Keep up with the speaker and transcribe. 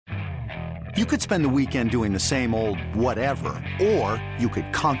You could spend the weekend doing the same old whatever, or you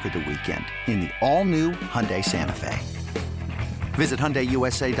could conquer the weekend in the all-new Hyundai Santa Fe. Visit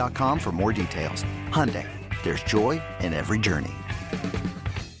HyundaiUSA.com for more details. Hyundai, there's joy in every journey.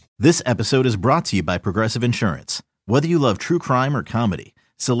 This episode is brought to you by Progressive Insurance. Whether you love true crime or comedy,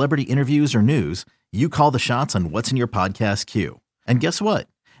 celebrity interviews or news, you call the shots on what's in your podcast queue. And guess what?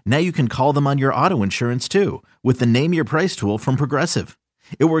 Now you can call them on your auto insurance too with the Name Your Price tool from Progressive.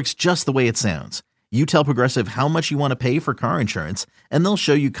 It works just the way it sounds. You tell Progressive how much you want to pay for car insurance, and they'll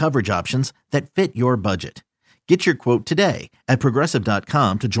show you coverage options that fit your budget. Get your quote today at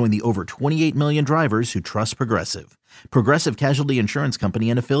Progressive.com to join the over 28 million drivers who trust Progressive. Progressive Casualty Insurance Company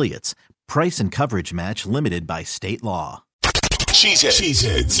and Affiliates. Price and coverage match limited by state law.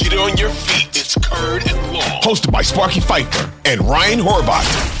 Cheeseheads. Get on your feet. It's Curd and Long. Hosted by Sparky Fifer and Ryan Horvath.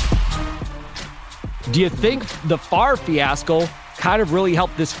 Do you think the Favre fiasco kind of really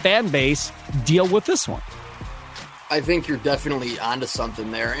helped this fan base deal with this one? I think you're definitely onto something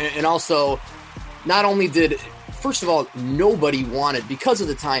there. And also, not only did, first of all, nobody wanted, because of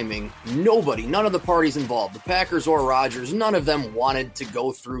the timing, none of the parties involved, the Packers or Rodgers, none of them wanted to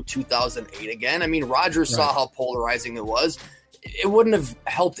go through 2008 again. I mean, Rodgers saw how polarizing it was. It wouldn't have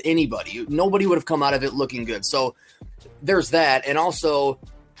helped anybody. Nobody would have come out of it looking good. So there's that. And also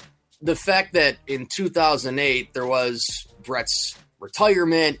the fact that in 2008, there was Brett's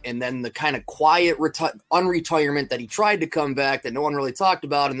retirement and then the kind of quiet unretirement that he tried to come back that no one really talked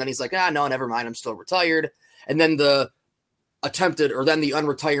about. And then he's like, no, never mind. I'm still retired. And then the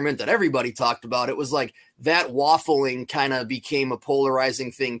unretirement that everybody talked about, it was like that waffling kind of became a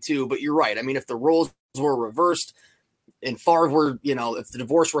polarizing thing too. But you're right. I mean, if the roles were reversed and Favre were, if the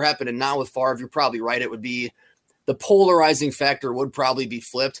divorce were happening now with Favre, you're probably right. It would be, the polarizing factor would probably be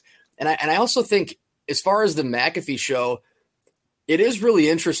flipped. And I also think as far as the McAfee show, it is really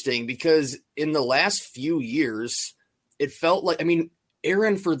interesting because in the last few years, it felt like,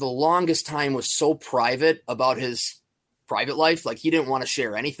 Aaron for the longest time was so private about his private life. Like he didn't want to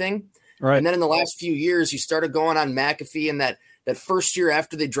share anything. Right. And then in the last few years, he started going on McAfee and that first year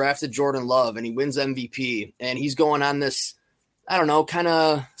after they drafted Jordan Love and he wins MVP and he's going on this, I don't know, kind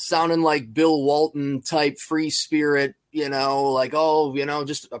of sounding like Bill Walton type free spirit,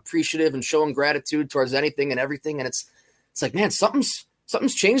 just appreciative and showing gratitude towards anything and everything. And it's like, man,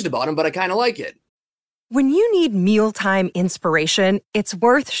 something's changed about him, but I kind of like it. When you need mealtime inspiration, it's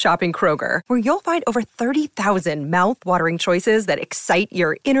worth shopping Kroger, where you'll find over 30,000 mouth-watering choices that excite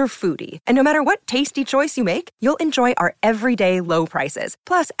your inner foodie. And no matter what tasty choice you make, you'll enjoy our everyday low prices,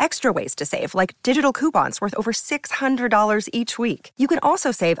 plus extra ways to save, like digital coupons worth over $600 each week. You can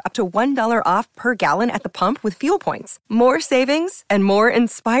also save up to $1 off per gallon at the pump with fuel points. More savings and more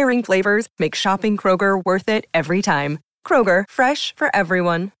inspiring flavors make shopping Kroger worth it every time. Kroger, fresh for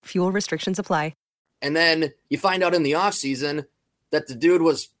everyone. Fuel restrictions apply. And then you find out in the offseason that the dude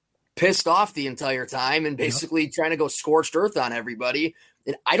was pissed off the entire time and basically trying to go scorched earth on everybody.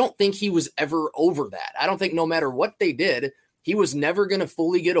 And I don't think he was ever over that. I don't think no matter what they did, he was never going to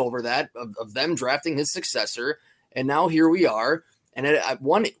fully get over that of them drafting his successor. And now here we are. And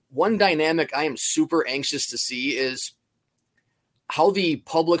one dynamic I am super anxious to see is how the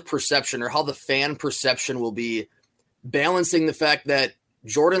public perception or how the fan perception will be balancing the fact that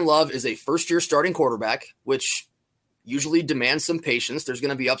Jordan Love is a first-year starting quarterback, which usually demands some patience. There's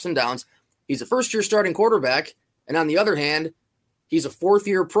going to be ups and downs. He's a first-year starting quarterback, and on the other hand, he's a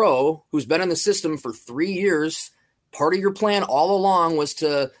fourth-year pro who's been in the system for 3 years. Part of your plan all along was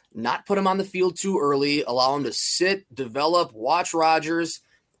to not put him on the field too early, allow him to sit, develop, watch Rodgers.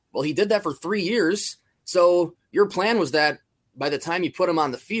 Well, he did that for 3 years, so your plan was that by the time you put him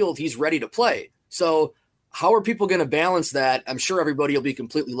on the field, he's ready to play. So how are people going to balance that? I'm sure everybody will be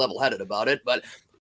completely level-headed about it, but